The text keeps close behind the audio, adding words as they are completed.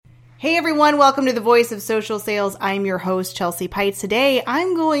Hey everyone, welcome to the Voice of Social Sales. I'm your host, Chelsea Pites. Today,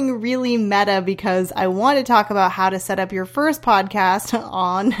 I'm going really meta because I want to talk about how to set up your first podcast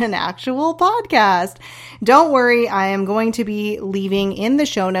on an actual podcast. Don't worry, I am going to be leaving in the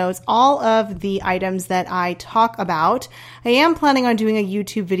show notes all of the items that I talk about. I am planning on doing a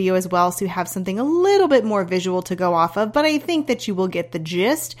YouTube video as well, so you have something a little bit more visual to go off of, but I think that you will get the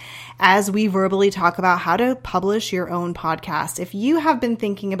gist as we verbally talk about how to publish your own podcast. If you have been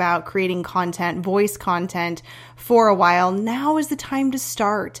thinking about creating content, voice content for a while, now is the time to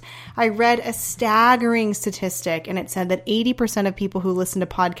start. I read a staggering statistic and it said that 80% of people who listen to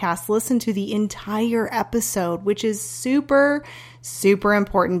podcasts listen to the entire episode, which is super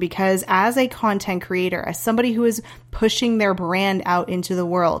important because as a content creator, as somebody who is pushing their brand out into the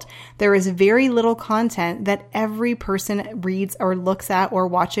world, there is very little content that every person reads or looks at or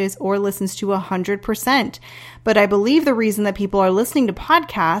watches or listens to 100%. But I believe the reason that people are listening to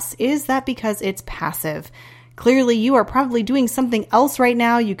podcasts is that because it's passive. Clearly, you are probably doing something else right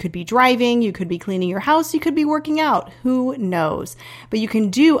now. You could be driving, you could be cleaning your house, you could be working out. Who knows? But you can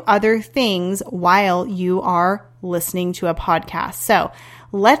do other things while you are listening to a podcast. So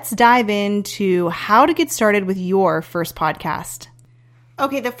let's dive into how to get started with your first podcast.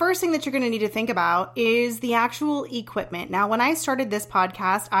 Okay, the first thing that you're going to need to think about is the actual equipment. Now, when I started this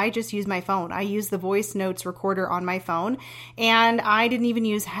podcast, I just used my phone. I used the voice notes recorder on my phone, and I didn't even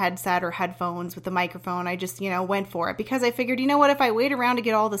use headset or headphones with the microphone. I just, went for it because I figured, if I wait around to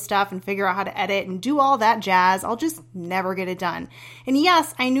get all the stuff and figure out how to edit and do all that jazz, I'll just never get it done. And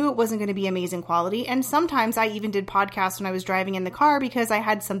yes, I knew it wasn't going to be amazing quality, and sometimes I even did podcasts when I was driving in the car because I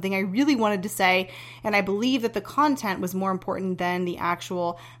had something I really wanted to say, and I believe that the content was more important than the actual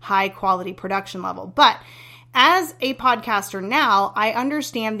high quality production level. But as a podcaster now, I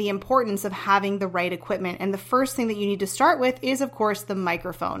understand the importance of having the right equipment. And the first thing that you need to start with is, of course, the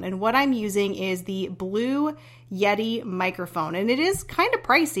microphone. And what I'm using is the Blue Yeti microphone. And it is kind of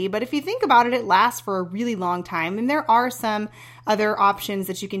pricey, but if you think about it, it lasts for a really long time. And there are some other options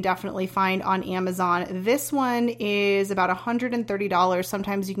that you can definitely find on Amazon. This one is about $130.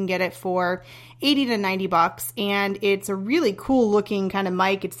 Sometimes you can get it for $80 to $90. And it's a really cool looking kind of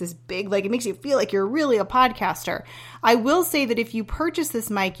mic. It's this big, it makes you feel like you're really a podcaster. I will say that if you purchase this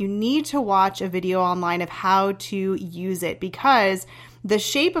mic, you need to watch a video online of how to use it because the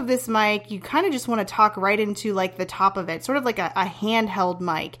shape of this mic, you kind of just want to talk right into the top of it, sort of like a handheld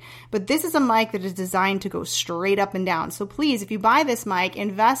mic. But this is a mic that is designed to go straight up and down. So please, if you buy this mic,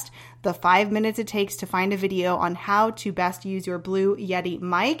 invest the 5 minutes it takes to find a video on how to best use your Blue Yeti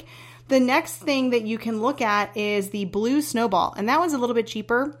mic. The next thing that you can look at is the Blue Snowball, and that one's a little bit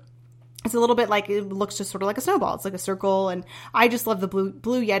cheaper. It's a little bit it looks just sort of like a snowball. It's like a circle, and I just love the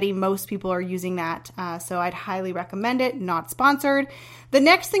Blue Yeti. Most people are using that, so I'd highly recommend it. Not sponsored. The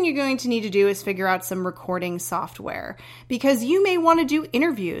next thing you're going to need to do is figure out some recording software because you may want to do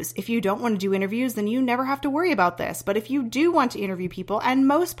interviews. If you don't want to do interviews, then you never have to worry about this. But if you do want to interview people, and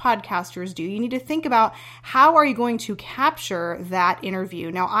most podcasters do, you need to think about how are you going to capture that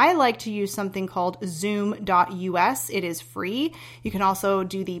interview. Now, I like to use something called Zoom.us. It is free. You can also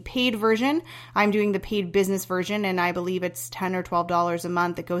do the paid version. I'm doing the paid business version, and I believe it's $10 or $12 a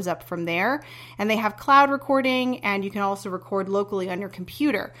month. It goes up from there. And they have cloud recording, and you can also record locally on your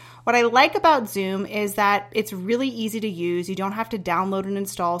computer. What I like about Zoom is that it's really easy to use. You don't have to download and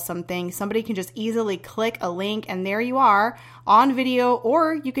install something. Somebody can just easily click a link, and there you are on video,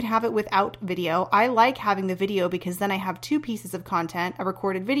 or you can have it without video. I like having the video because then I have two pieces of content, a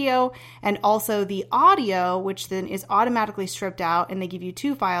recorded video and also the audio, which then is automatically stripped out, and they give you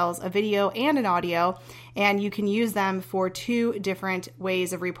two files, a video and an audio, and you can use them for two different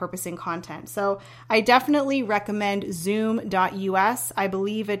ways of repurposing content. So I definitely recommend Zoom.us. I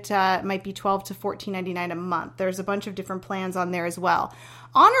believe it might be $12 to $14.99 a month. There's a bunch of different plans on there as well.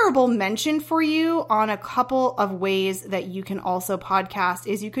 Honorable mention for you on a couple of ways that you can also podcast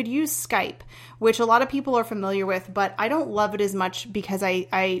is you could use Skype, which a lot of people are familiar with, but I don't love it as much because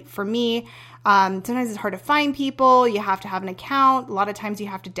for me, sometimes it's hard to find people. You have to have an account. A lot of times you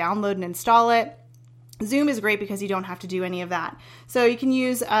have to download and install it. Zoom is great because you don't have to do any of that. So you can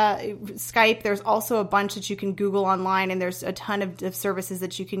use Skype. There's also a bunch that you can Google online, and there's a ton of services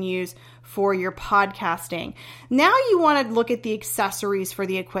that you can use for your podcasting. Now you want to look at the accessories for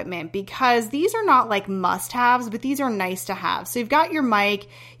the equipment because these are not like must-haves, but these are nice to have. So you've got your mic,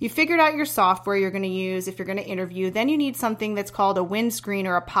 you figured out your software you're going to use if you're going to interview, then you need something that's called a windscreen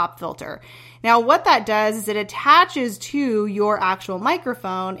or a pop filter. Now, what that does is it attaches to your actual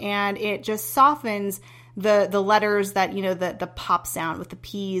microphone and it just softens the letters that, the pop sound with the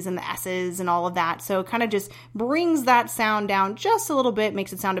P's and the S's and all of that. So it kind of just brings that sound down just a little bit,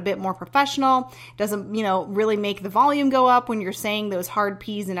 makes it sound a bit more professional. Doesn't, really make the volume go up when you're saying those hard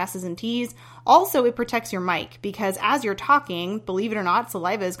P's and S's and T's. Also, it protects your mic because as you're talking, believe it or not,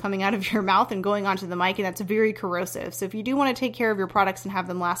 saliva is coming out of your mouth and going onto the mic, and that's very corrosive. So if you do want to take care of your products and have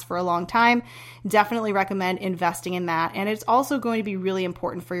them last for a long time, definitely recommend investing in that. And it's also going to be really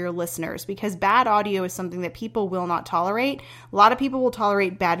important for your listeners because bad audio is something that people will not tolerate. A lot of people will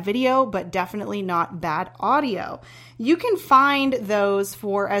tolerate bad video, but definitely not bad audio. You can find those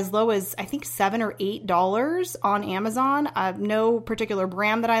for as low as, I think, $7 or $8 on Amazon. No particular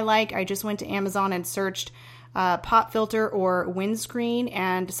brand that I like. I just went to Amazon and searched pop filter or windscreen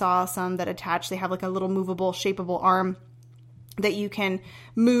and saw some that attach. They have like a little movable, shapeable arm that you can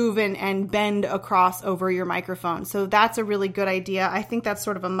move and bend across over your microphone. So that's a really good idea. I think that's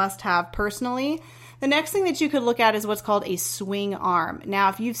sort of a must-have personally. The next thing that you could look at is what's called a swing arm. Now,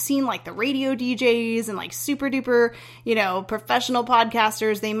 if you've seen like the radio DJs and like super duper, professional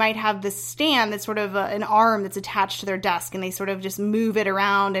podcasters, they might have this stand that's sort of an arm that's attached to their desk and they sort of just move it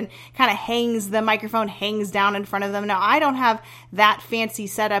around and kind of the microphone hangs down in front of them. Now, I don't have that fancy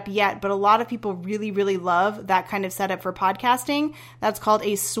setup yet, but a lot of people really, really love that kind of setup for podcasting. That's called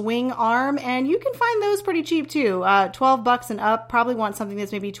a swing arm, and you can find those pretty cheap too. $12 and up. Probably want something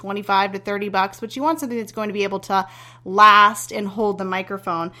that's maybe $25 to $30, but you want something that's going to be able to last and hold the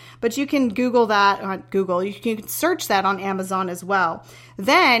microphone. But you can Google that on Google. You can search that on Amazon as well.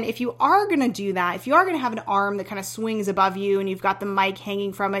 Then if you are going to do that, if you are going to have an arm that kind of swings above you and you've got the mic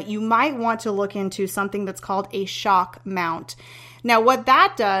hanging from it, you might want to look into something that's called a shock mount. Now, what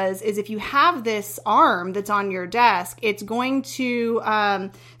that does is if you have this arm that's on your desk, it's going to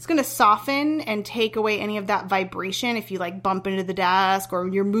soften and take away any of that vibration. If you like bump into the desk or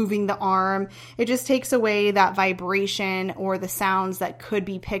you're moving the arm, it just takes away that vibration or the sounds that could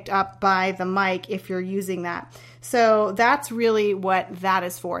be picked up by the mic if you're using that. So that's really what that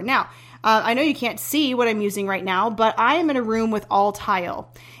is for. Now, I know you can't see what I'm using right now, but I am in a room with all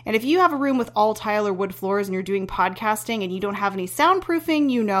tile. And if you have a room with all tile or wood floors and you're doing podcasting and you don't have any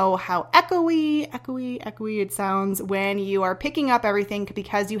soundproofing, you know how echoey it sounds when you are picking up everything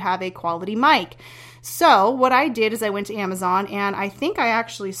because you have a quality mic. So what I did is I went to Amazon and I think I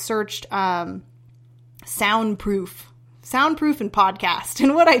actually searched soundproof and podcast.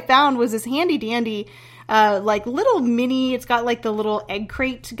 And what I found was this handy dandy like little mini, it's got like the little egg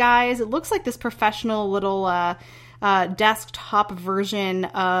crate guys. It looks like this professional little desktop version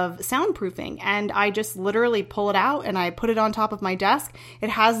of soundproofing. And I just literally pull it out and I put it on top of my desk. It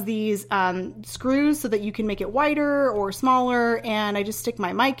has these screws so that you can make it wider or smaller. And I just stick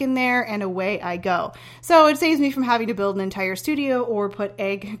my mic in there and away I go. So it saves me from having to build an entire studio or put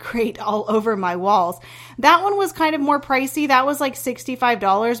egg crate all over my walls. That one was kind of more pricey. That was like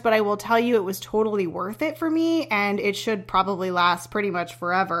 $65, but I will tell you it was totally worth it for me and it should probably last pretty much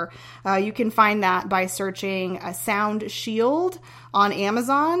forever. You can find that by searching a Sound Shield on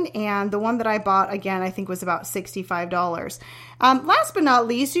Amazon, and the one that I bought, again, I think was about $65. Last but not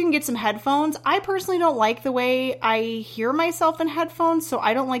least, you can get some headphones. I personally don't like the way I hear myself in headphones, so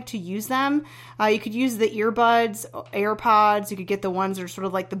I don't like to use them. You could use the earbuds, AirPods. You could get the ones that are sort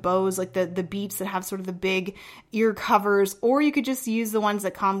of like the Bose, like the Beats that have sort of the big ear covers, or you could just use the ones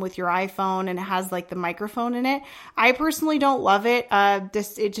that come with your iPhone and it has like the microphone in it. I personally don't love it. I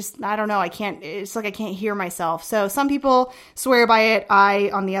don't know. It's like I can't hear myself. So some people swear by it.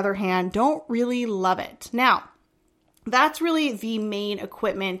 I, on the other hand, don't really love it. Now, that's really the main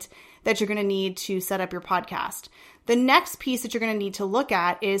equipment that you're going to need to set up your podcast. The next piece that you're going to need to look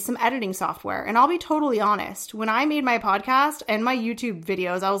at is some editing software. And I'll be totally honest, when I made my podcast and my YouTube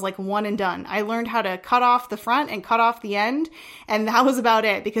videos, I was like one and done. I learned how to cut off the front and cut off the end. And that was about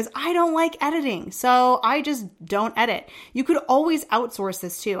it because I don't like editing. So I just don't edit. You could always outsource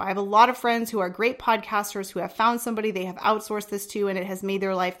this too. I have a lot of friends who are great podcasters who have found somebody they have outsourced this to, and it has made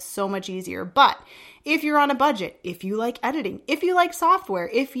their life so much easier. But if you're on a budget, if you like editing, if you like software,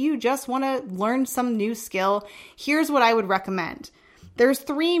 if you just want to learn some new skill, here's what I would recommend. There's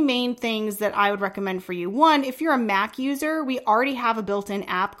three main things that I would recommend for you. One, if you're a Mac user, we already have a built-in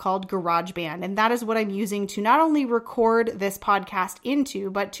app called GarageBand, and that is what I'm using to not only record this podcast into,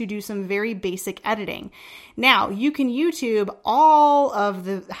 but to do some very basic editing. Now, you can YouTube all of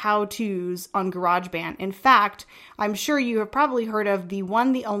the how-tos on GarageBand. In fact, I'm sure you have probably heard of the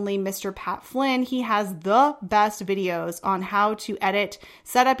one, the only Mr. Pat Flynn. He has the best videos on how to edit,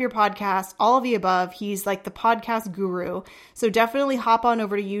 set up your podcast, all of the above. He's like the podcast guru. So definitely hop on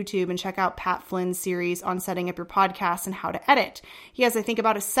over to YouTube and check out Pat Flynn's series on setting up your podcast and how to edit. He has, I think,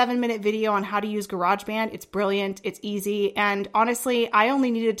 about a 7-minute video on how to use GarageBand. It's brilliant. It's easy. And honestly, I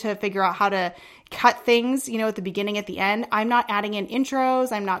only needed to figure out how to cut things, at the beginning, at the end. I'm not adding in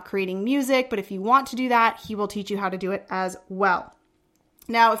intros. I'm not creating music, but if you want to do that, he will teach you how to do it as well.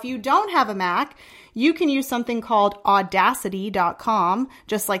 Now, if you don't have a Mac, you can use something called Audacity.com,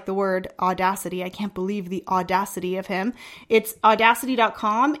 just like the word audacity. I can't believe the audacity of him. It's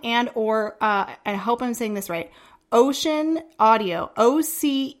Audacity.com I hope I'm saying this right, Ocean Audio,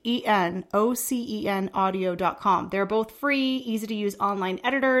 OCEN audio.com. They're both free, easy to use online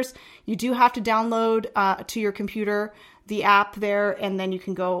editors. You do have to download to your computer the app there, and then you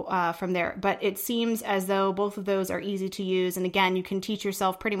can go from there. But it seems as though both of those are easy to use. And again, you can teach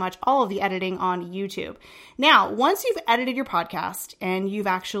yourself pretty much all of the editing on YouTube. Now, once you've edited your podcast and you've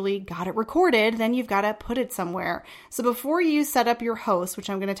actually got it recorded, then you've got to put it somewhere. So before you set up your host, which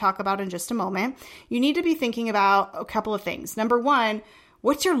I'm going to talk about in just a moment, you need to be thinking about a couple of things. Number one,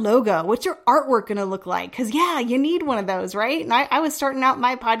 what's your logo? What's your artwork going to look like? Because you need one of those, right? And I was starting out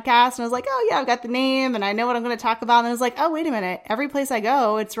my podcast and I was like, oh yeah, I've got the name and I know what I'm going to talk about. And I was like, oh, wait a minute. Every place I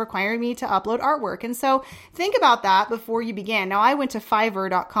go, it's requiring me to upload artwork. And so think about that before you begin. Now I went to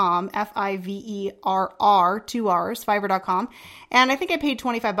Fiverr.com, Fiverr, 2 R's, Fiverr.com. And I think I paid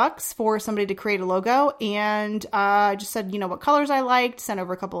 $25 for somebody to create a logo, and just said, what colors I liked, sent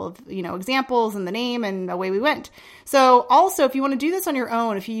over a couple of, examples and the name, and away we went. So also, if you want to do this on your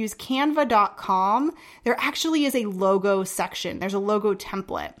own, if you use canva.com, there actually is a logo section. There's a logo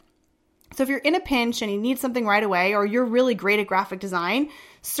template. So if you're in a pinch and you need something right away, or you're really great at graphic design,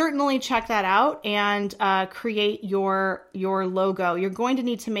 certainly check that out and create your logo. You're going to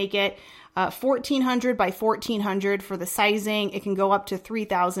need to make it 1,400 by 1,400 for the sizing. It can go up to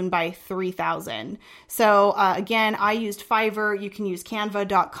 3,000 by 3,000. So again, I used Fiverr. You can use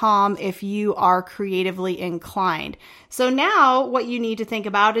canva.com if you are creatively inclined. So now what you need to think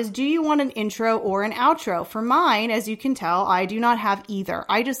about is, do you want an intro or an outro? For mine, as you can tell, I do not have either.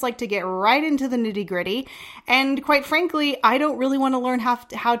 I just like to get right into the nitty gritty. And quite frankly, I don't really want to learn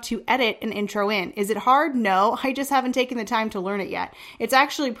how to edit an intro in. Is it hard? No, I just haven't taken the time to learn it yet. It's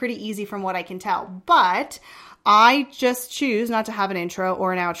actually pretty easy from what I can tell, but I just choose not to have an intro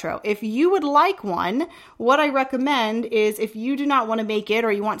or an outro. If you would like one, what I recommend is, if you do not want to make it,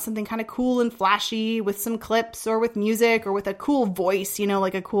 or you want something kind of cool and flashy with some clips or with music or with a cool voice,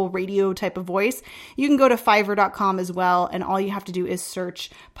 like a cool radio type of voice, you can go to Fiverr.com as well. And all you have to do is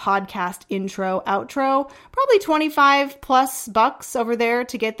search podcast intro, outro, probably $25+ over there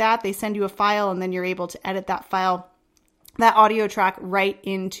to get that. They send you a file and then you're able to edit that file, that audio track, right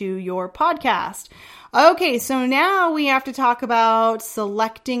into your podcast. Okay, so now we have to talk about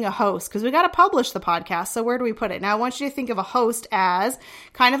selecting a host, because we got to publish the podcast. So where do we put it? Now I want you to think of a host as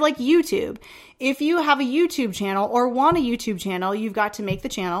kind of like YouTube. If you have a YouTube channel or want a YouTube channel, you've got to make the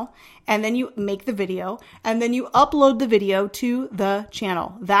channel, and then you make the video, and then you upload the video to the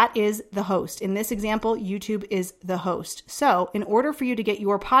channel. That is the host. In this example, YouTube is the host. So in order for you to get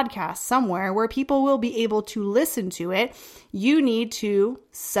your podcast somewhere where people will be able to listen to it, you need to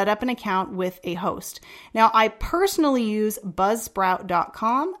set up an account with a host. Now, I personally use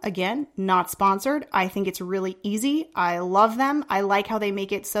Buzzsprout.com. Again, not sponsored. I think it's really easy. I love them. I like how they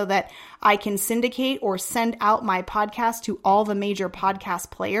make it so that I can syndicate or send out my podcast to all the major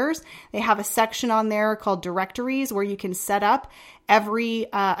podcast players. They have a section on there called directories where you can set up every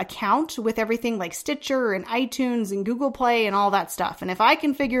account with everything like Stitcher and iTunes and Google Play and all that stuff. And if I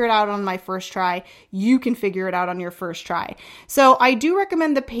can figure it out on my first try, you can figure it out on your first try. So I do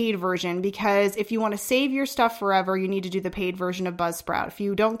recommend the paid version, because if you want to save your stuff forever, you need to do the paid version of Buzzsprout. If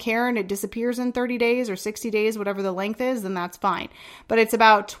you don't care and it disappears in 30 days or 60 days, whatever the length is, then that's fine. But it's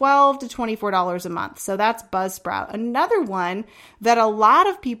about $12 to $24 a month. So that's Buzzsprout. Another one that a lot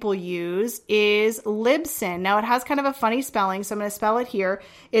of people use is Libsyn. Now it has kind of a funny spelling, so I'm going to spell it here.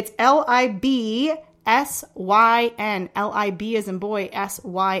 It's Libsyn. Lib as in boy,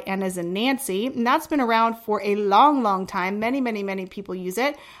 Syn as in Nancy. And that's been around for a long, long time. Many people use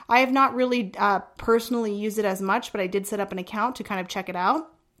it. I have not really personally used it as much, but I did set up an account to kind of check it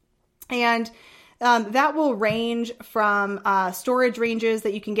out. And that will range from storage ranges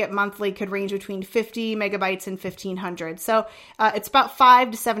that you can get monthly, could range between 50 megabytes and 1,500. So it's about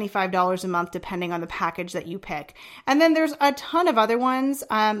 $5 to $75 a month, depending on the package that you pick. And then there's a ton of other ones,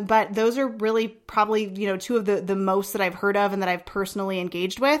 but those are really probably, two of the most that I've heard of and that I've personally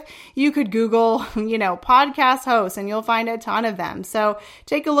engaged with. You could Google, podcast hosts, and you'll find a ton of them. So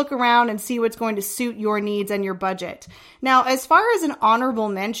take a look around and see what's going to suit your needs and your budget. Now, as far as an honorable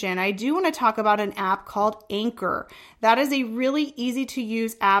mention, I do want to talk about an an app called Anchor. That is a really easy to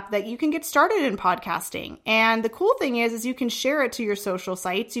use app that you can get started in podcasting. And the cool thing is you can share it to your social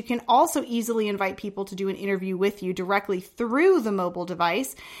sites. You can also easily invite people to do an interview with you directly through the mobile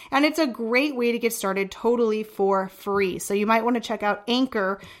device. And it's a great way to get started totally for free. So you might want to check out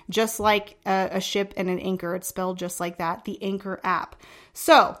Anchor, just like a ship and an anchor. It's spelled just like that, the Anchor app.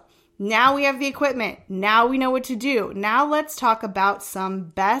 So now we have the equipment. Now we know what to do. Now let's talk about some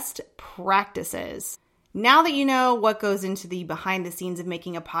best practices. Now that you know what goes into the behind the scenes of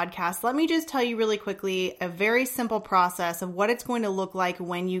making a podcast, let me just tell you really quickly a very simple process of what it's going to look like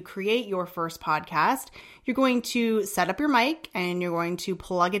when you create your first podcast. You're going to set up your mic and you're going to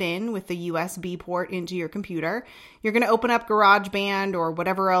plug it in with the USB port into your computer. You're going to open up GarageBand or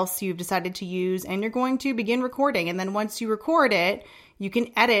whatever else you've decided to use, and you're going to begin recording. And then once you record it, you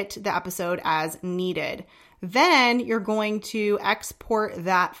can edit the episode as needed. Then you're going to export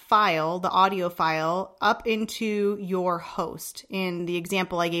that file, the audio file, up into your host. In the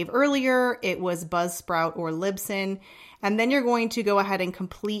example I gave earlier, it was Buzzsprout or Libsyn. And then you're going to go ahead and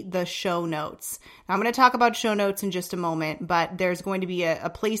complete the show notes. Now, I'm going to talk about show notes in just a moment, but there's going to be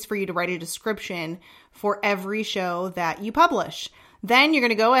a place for you to write a description for every show that you publish. Then you're going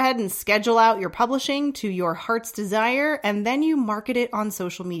to go ahead and schedule out your publishing to your heart's desire, and then you market it on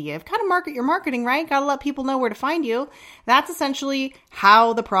social media. You've got to market your marketing, right? Got to let people know where to find you. That's essentially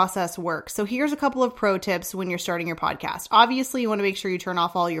how the process works. So here's a couple of pro tips when you're starting your podcast. Obviously, you want to make sure you turn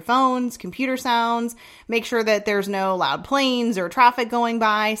off all your phones, computer sounds, make sure that there's no loud planes or traffic going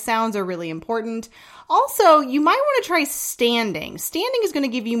by. Sounds are really important. Also, you might want to try standing. Standing is going to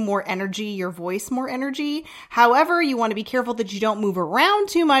give you more energy, your voice more energy. However, you want to be careful that you don't move around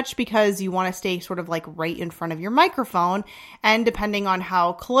too much because you want to stay sort of like right in front of your microphone. And depending on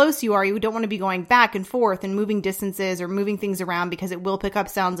how close you are, you don't want to be going back and forth and moving distances or moving things around because it will pick up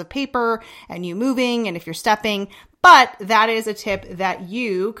sounds of paper and you moving and if you're stepping. But that is a tip that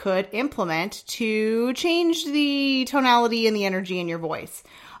you could implement to change the tonality and the energy in your voice.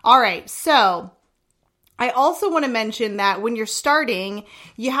 All right, so I also want to mention that when you're starting,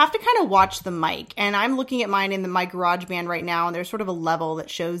 you have to kind of watch the mic. And I'm looking at mine in my GarageBand right now, and there's sort of a level that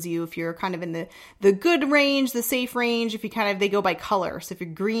shows you if you're kind of in the good range, the safe range, if you they go by color. So if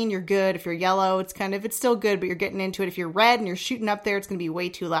you're green, you're good. If you're yellow, it's still good, but you're getting into it. If you're red and you're shooting up there, it's going to be way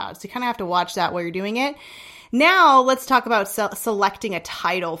too loud. So you kind of have to watch that while you're doing it. Now, let's talk about selecting a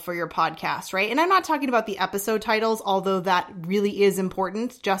title for your podcast, right? And I'm not talking about the episode titles, although that really is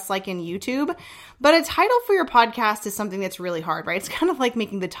important, just like in YouTube. But a title for your podcast is something that's really hard, right? It's kind of like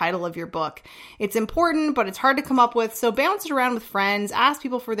making the title of your book. It's important, but it's hard to come up with. So bounce it around with friends, ask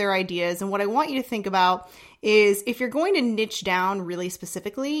people for their ideas. And what I want you to think about is if you're going to niche down really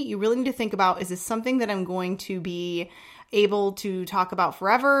specifically, you really need to think about, is this something that I'm going to be able to talk about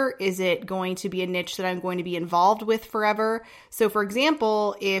forever? Is it going to be a niche that I'm going to be involved with forever? So for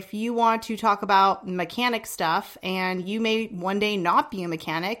example, if you want to talk about mechanic stuff and you may one day not be a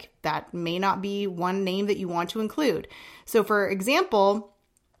mechanic, that may not be one name that you want to include. So for example,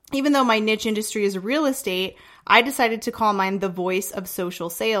 even though my niche industry is real estate, I decided to call mine The Voice of Social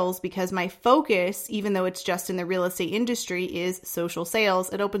Sales because my focus, even though it's just in the real estate industry, is social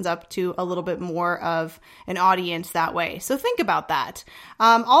sales. It opens up to a little bit more of an audience that way. So think about that.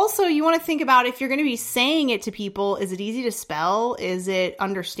 Also, you want to think about if you're going to be saying it to people, is it easy to spell? Is it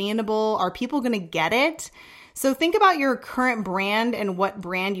understandable? Are people going to get it? So think about your current brand and what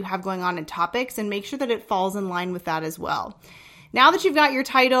brand you have going on in topics and make sure that it falls in line with that as well. Now that you've got your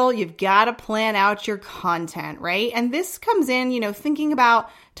title, you've got to plan out your content, right? And this comes in, thinking about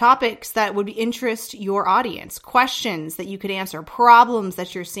topics that would interest your audience, questions that you could answer, problems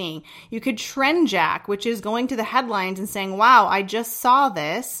that you're seeing. You could trend jack, which is going to the headlines and saying, wow, I just saw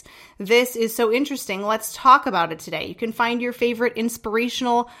this. This is so interesting. Let's talk about it today. You can find your favorite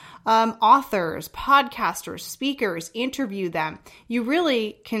inspirational authors, podcasters, speakers, interview them. You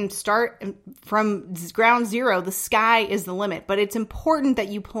really can start from ground zero. The sky is the limit, but it's important that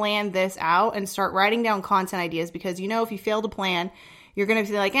you plan this out and start writing down content ideas because if you fail to plan, you're going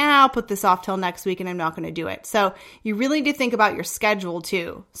to be like, I'll put this off till next week and I'm not going to do it. So you really need to think about your schedule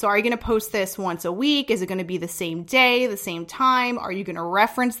too. So are you going to post this once a week? Is it going to be the same day, the same time? Are you going to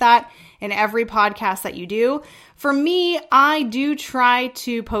reference that in every podcast that you do? For me, I do try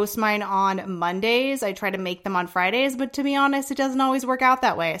to post mine on Mondays. I try to make them on Fridays, but to be honest, it doesn't always work out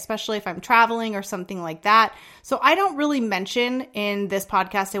that way, especially if I'm traveling or something like that. So I don't really mention in this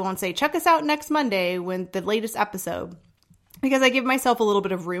podcast, I won't say, check us out next Monday when the latest episode. because I give myself a little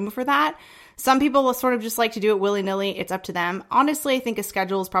bit of room for that. Some people will sort of just like to do it willy-nilly. It's up to them. Honestly, I think a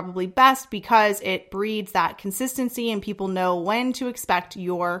schedule is probably best because it breeds that consistency and people know when to expect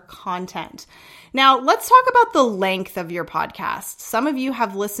your content. Now, let's talk about the length of your podcast. Some of you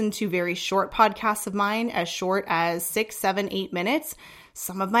have listened to very short podcasts of mine, as short as 6, 7, 8 minutes.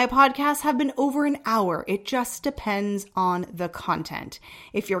 Some of my podcasts have been over an hour. It just depends on the content.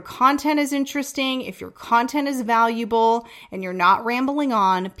 If your content is interesting, if your content is valuable, and you're not rambling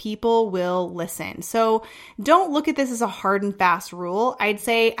on, people will listen. So don't look at this as a hard and fast rule. I'd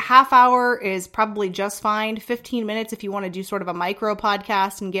say half hour is probably just fine. 15 minutes if you want to do sort of a micro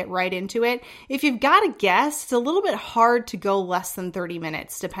podcast and get right into it. If you've got a guest, it's a little bit hard to go less than 30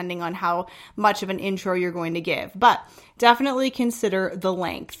 minutes, depending on how much of an intro you're going to give. But definitely consider the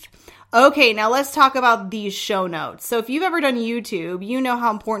length. Okay, now let's talk about these show notes. So if you've ever done YouTube, you know how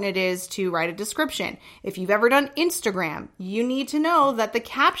important it is to write a description. If you've ever done Instagram, you need to know that the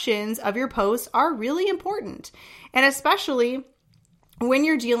captions of your posts are really important. And especially when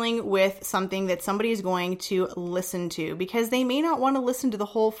you're dealing with something that somebody is going to listen to, because they may not want to listen to the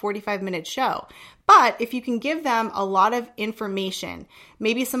whole 45-minute show. But if you can give them a lot of information,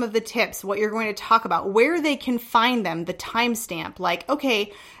 maybe some of the tips, what you're going to talk about, where they can find them, the timestamp, like,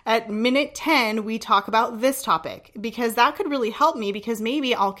 okay, at minute 10, we talk about this topic, because that could really help me, because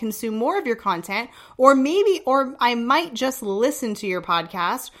maybe I'll consume more of your content, or I might just listen to your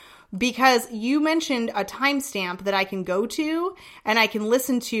podcast because you mentioned a timestamp that I can go to and I can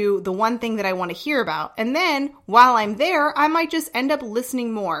listen to the one thing that I want to hear about. And then while I'm there, I might just end up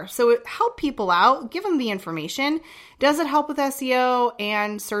listening more. So help people out, give them the information. Does it help with SEO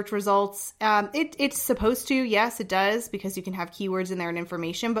and search results? It's supposed to. Yes, it does, because you can have keywords in there and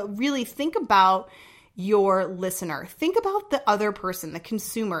information, but really think about your listener. Think about the other person, the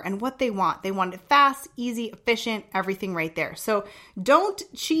consumer, and what they want. They want it fast, easy, efficient, everything right there. So don't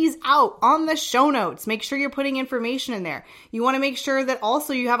cheese out on the show notes. Make sure you're putting information in there. You want to make sure that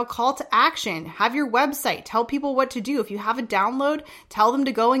also you have a call to action. Have your website. Tell people what to do. If you have a download, tell them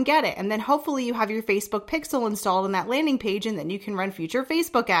to go and get it. And then hopefully you have your Facebook pixel installed on that landing page, and then you can run future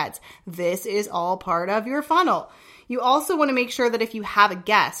Facebook ads. This is all part of your funnel. You also want to make sure that if you have a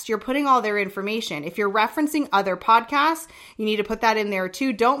guest, you're putting all their information. If you're referencing other podcasts, you need to put that in there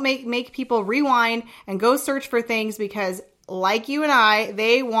too. Don't make people rewind and go search for things, because like you and I,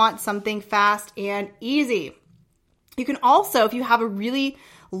 they want something fast and easy. You can also, if you have a really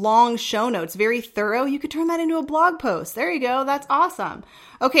long show notes, very thorough, you could turn that into a blog post. There you go. That's awesome.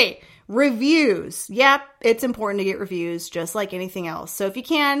 Okay. Reviews. Yep, it's important to get reviews just like anything else. So if you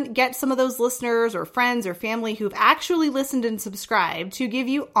can, get some of those listeners or friends or family who've actually listened and subscribed to give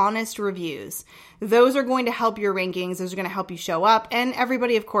you honest reviews. Those are going to help your rankings. Those are going to help you show up. And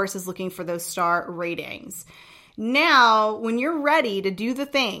everybody, of course, is looking for those star ratings. Now, when you're ready to do the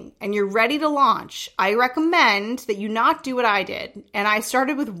thing and you're ready to launch, I recommend that you not do what I did. And I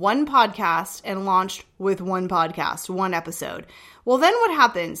started with one podcast and launched with one podcast, one episode. Well, then what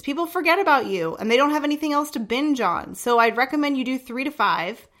happens? People forget about you and they don't have anything else to binge on. So I'd recommend you do 3 to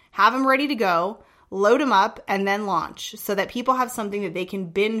 5, have them ready to go, load them up, and then launch so that people have something that they can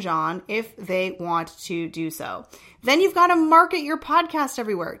binge on if they want to do so. Then you've got to market your podcast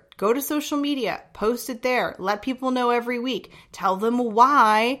everywhere. Go to social media, post it there, let people know every week, tell them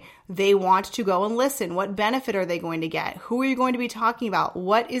why they want to go and listen. What benefit are they going to get? Who are you going to be talking about?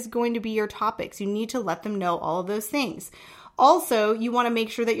 What is going to be your topics? You need to let them know all of those things. Also, you want to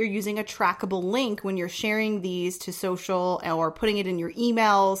make sure that you're using a trackable link when you're sharing these to social or putting it in your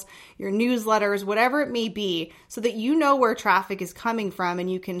emails, your newsletters, whatever it may be, so that you know where traffic is coming from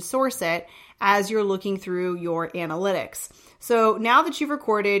and you can source it as you're looking through your analytics. So now that you've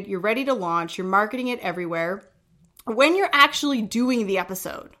recorded, you're ready to launch, you're marketing it everywhere. When you're actually doing the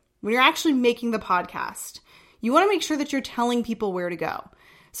episode, when you're actually making the podcast, you want to make sure that you're telling people where to go.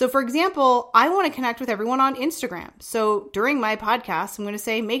 So for example, I want to connect with everyone on Instagram. So during my podcast, I'm going to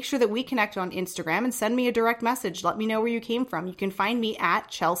say, make sure that we connect on Instagram and send me a direct message. Let me know where you came from. You can find me at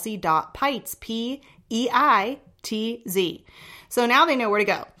chelsea.peitz, P-E-I-T-Z. So now they know where to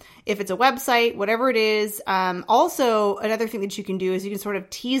go. If it's a website, whatever it is. Also, another thing that you can do is you can sort of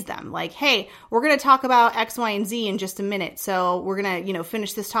tease them like, hey, we're going to talk about X, Y, and Z in just a minute. So we're going to,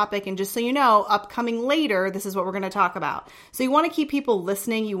 finish this topic. And just so you know, upcoming later, this is what we're going to talk about. So you want to keep people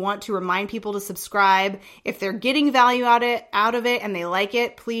listening. You want to remind people to subscribe. If they're getting value out of it and they like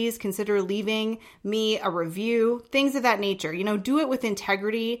it, please consider leaving me a review, things of that nature. Do it with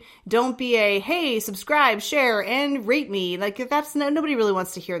integrity. Don't be hey, subscribe, share, and rate me. Like nobody really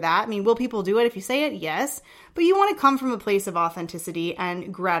wants to hear that. that. I mean, will people do it if you say it? Yes. But you want to come from a place of authenticity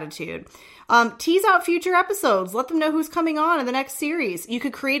and gratitude. Tease out future episodes. Let them know who's coming on in the next series. You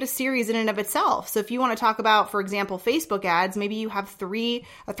could create a series in and of itself. So if you want to talk about, for example, Facebook ads, maybe you have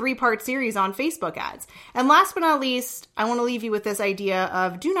a three-part series on Facebook ads. And last but not least, I want to leave you with this idea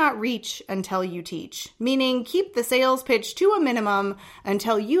of do not reach until you teach, meaning keep the sales pitch to a minimum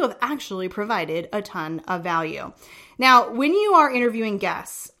until you have actually provided a ton of value. Now, when you are interviewing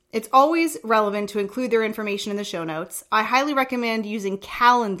guests, it's always relevant to include their information in the show notes. I highly recommend using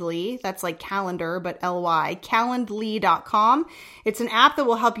Calendly. That's like calendar, but L-Y, calendly.com. It's an app that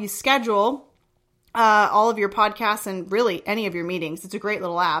will help you schedule all of your podcasts and really any of your meetings. It's a great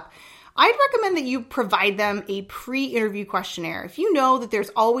little app. I'd recommend that you provide them a pre-interview questionnaire. If you know that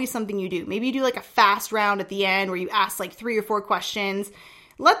there's always something you do, maybe you do like a fast round at the end where you ask like 3 or 4 questions.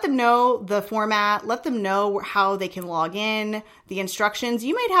 Let them know the format. Let them know how they can log in, the instructions.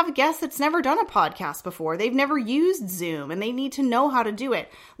 You might have a guest that's never done a podcast before. They've never used Zoom and they need to know how to do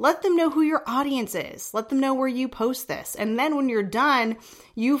it. Let them know who your audience is. Let them know where you post this. And then when you're done,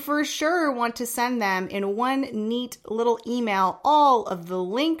 you for sure want to send them in one neat little email all of the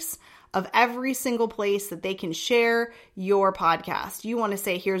links of every single place that they can share your podcast. You want to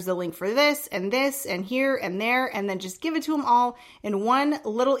say, here's the link for this and here and there, and then just give it to them all in one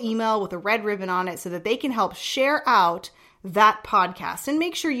little email with a red ribbon on it so that they can help share out that podcast. And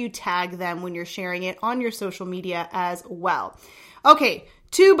make sure you tag them when you're sharing it on your social media as well. Okay,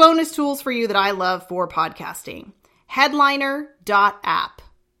 2 bonus tools for you that I love for podcasting. Headliner.app.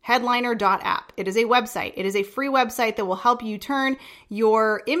 Headliner.app. It is a website. It is a free website that will help you turn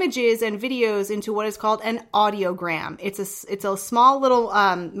your images and videos into what is called an audiogram. It's a small little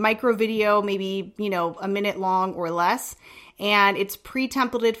micro video, maybe, a minute long or less. And it's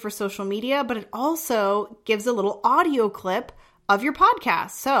pre-templated for social media, but it also gives a little audio clip of your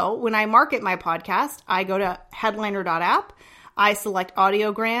podcast. So when I market my podcast, I go to headliner.app. I select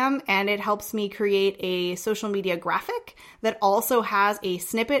audiogram and it helps me create a social media graphic that also has a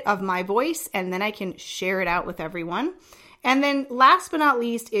snippet of my voice, and then I can share it out with everyone. And then last but not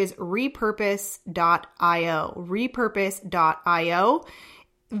least is repurpose.io. Repurpose.io.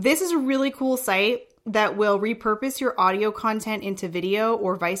 This is a really cool site that will repurpose your audio content into video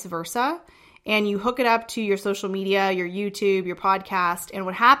or vice versa. And you hook it up to your social media, your YouTube, your podcast. And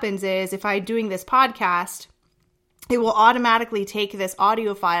what happens is if I'm doing this podcast, it will automatically take this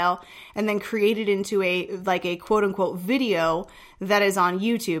audio file and then create it into a quote unquote video that is on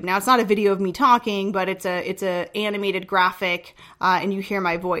YouTube. Now it's not a video of me talking, but it's a animated graphic, and you hear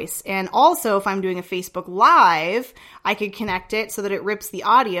my voice. And also if I'm doing a Facebook Live, I could connect it so that it rips the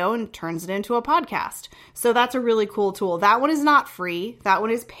audio and turns it into a podcast. So that's a really cool tool. That one is not free. That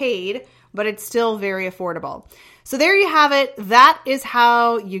one is paid, but it's still very affordable. So there you have it. That is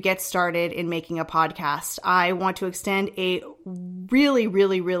how you get started in making a podcast. I want to extend a really,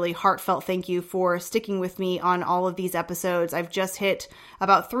 really, really heartfelt thank you for sticking with me on all of these episodes. I've just hit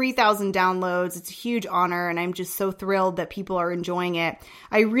about 3,000 downloads. It's a huge honor, and I'm just so thrilled that people are enjoying it.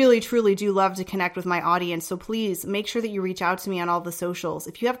 I really, truly do love to connect with my audience, so please make sure that you reach out to me on all the socials.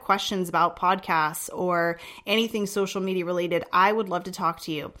 If you have questions about podcasts or anything social media related, I would love to talk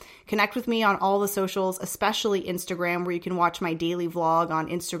to you. Connect with me on all the socials, especially Instagram, where you can watch my daily vlog on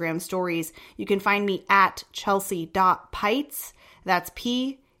Instagram stories. You can find me at chelsea.peitz. That's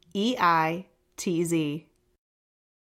Peitz.